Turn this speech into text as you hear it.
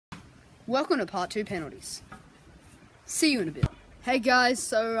Welcome to part 2 penalties. See you in a bit. Hey guys,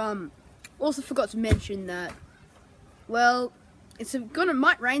 so also forgot to mention that, well,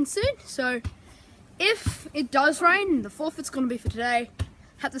 might rain soon, so if it does rain, the forfeit's gonna be for today.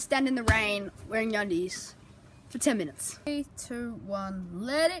 Have to stand in the rain wearing undies for 10 minutes. 3, 2, 1,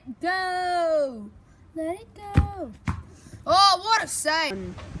 let it go! Let it go! Oh, what a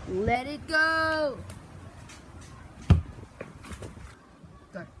save! Let it go!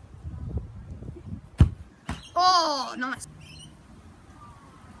 Go. Oh, nice.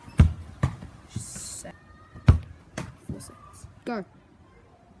 4 seconds. Go.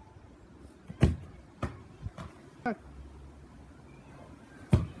 Go.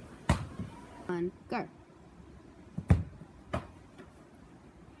 And go.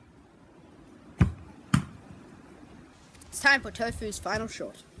 It's time for Tofu's final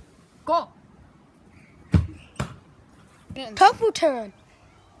shot. Go. Tofu turn.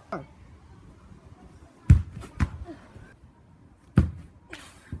 Go.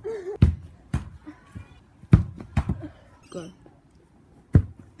 Go.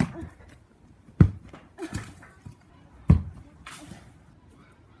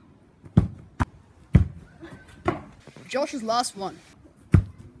 Josh's last one.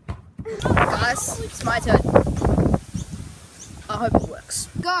 Guys, it's my turn. I hope it works.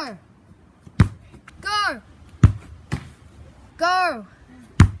 Go! Go! Go!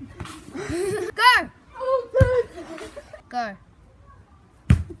 Go! Go!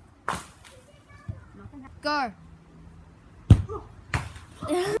 Go! Go!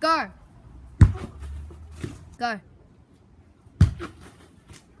 Go! Go!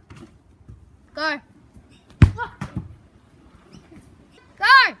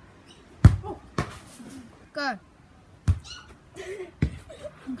 Go!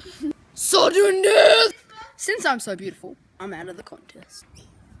 Sudden death! Since I'm so beautiful, I'm out of the contest.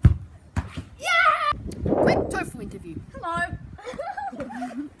 Yeah! Quick Tofu interview. Hello.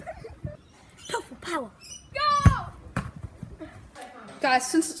 Tofu power. Go! Guys,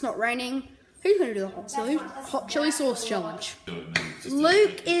 since it's not raining, who's going to do the hot chili sauce challenge?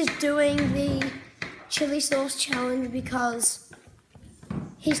 Luke is doing the chili sauce challenge because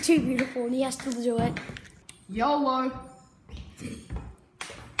he's too beautiful and he has to do it. YOLO.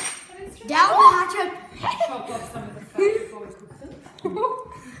 Down the hatchet. Chop off some of the fat before we cook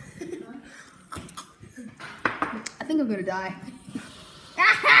them. I think I'm going to die.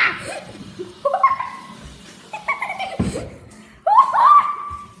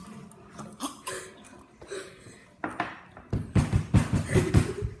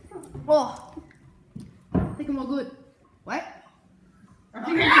 Oh, I think I'm all good.